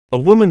A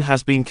woman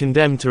has been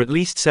condemned to at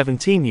least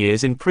 17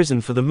 years in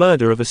prison for the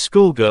murder of a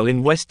schoolgirl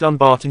in West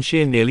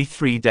Dunbartonshire nearly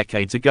 3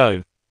 decades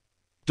ago.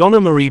 Donna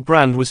Marie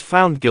Brand was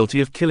found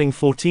guilty of killing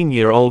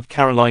 14-year-old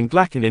Caroline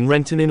Glacken in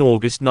Renton in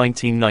August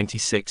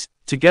 1996,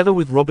 together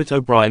with Robert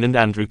O'Brien and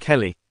Andrew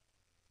Kelly.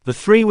 The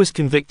three was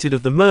convicted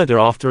of the murder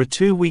after a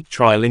 2-week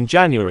trial in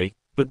January,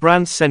 but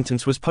Brand's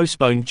sentence was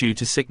postponed due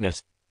to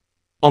sickness.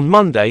 On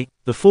Monday,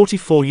 the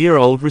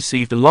 44-year-old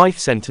received a life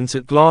sentence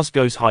at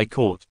Glasgow's High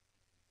Court.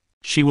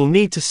 She will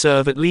need to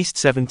serve at least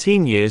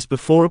 17 years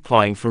before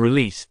applying for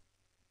release.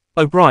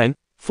 O'Brien,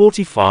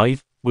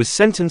 45, was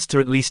sentenced to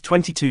at least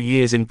 22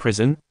 years in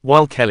prison,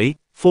 while Kelly,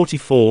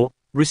 44,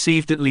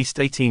 received at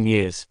least 18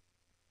 years.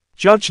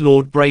 Judge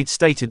Lord Braid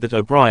stated that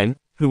O'Brien,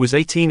 who was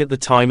 18 at the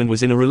time and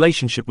was in a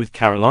relationship with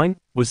Caroline,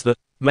 was the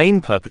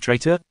main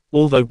perpetrator,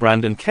 although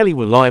Brand and Kelly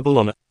were liable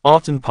on a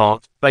part and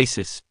part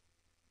basis.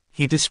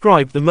 He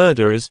described the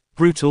murder as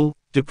brutal,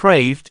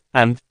 depraved,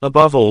 and,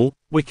 above all,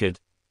 wicked.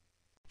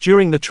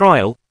 During the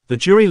trial, the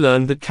jury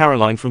learned that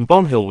Caroline from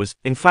Bonhill was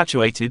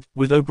infatuated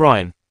with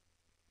O'Brien.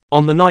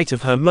 On the night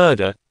of her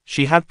murder,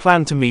 she had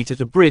planned to meet at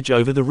a bridge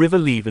over the River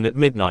Leven at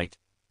midnight.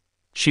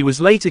 She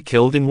was later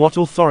killed in what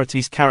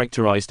authorities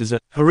characterized as a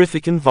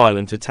horrific and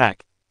violent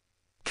attack.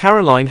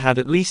 Caroline had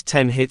at least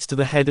 10 hits to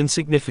the head and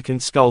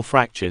significant skull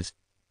fractures.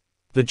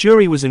 The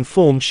jury was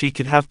informed she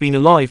could have been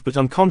alive but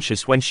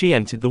unconscious when she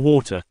entered the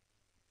water.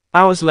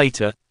 Hours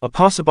later, a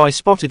passerby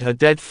spotted her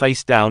dead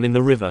face down in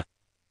the river.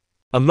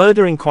 A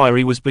murder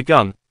inquiry was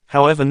begun,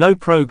 however no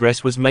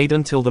progress was made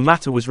until the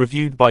matter was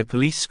reviewed by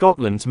Police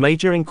Scotland's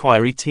major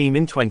inquiry team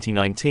in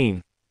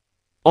 2019.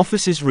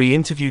 Officers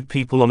re-interviewed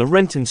people on a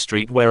Renton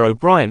street where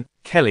O'Brien,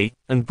 Kelly,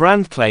 and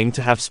Brand claimed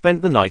to have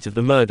spent the night of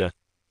the murder.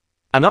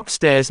 An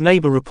upstairs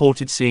neighbour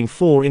reported seeing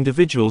 4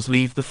 individuals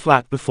leave the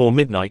flat before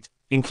midnight,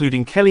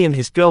 including Kelly and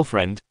his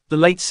girlfriend, the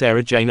late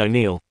Sarah Jane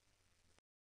O'Neill.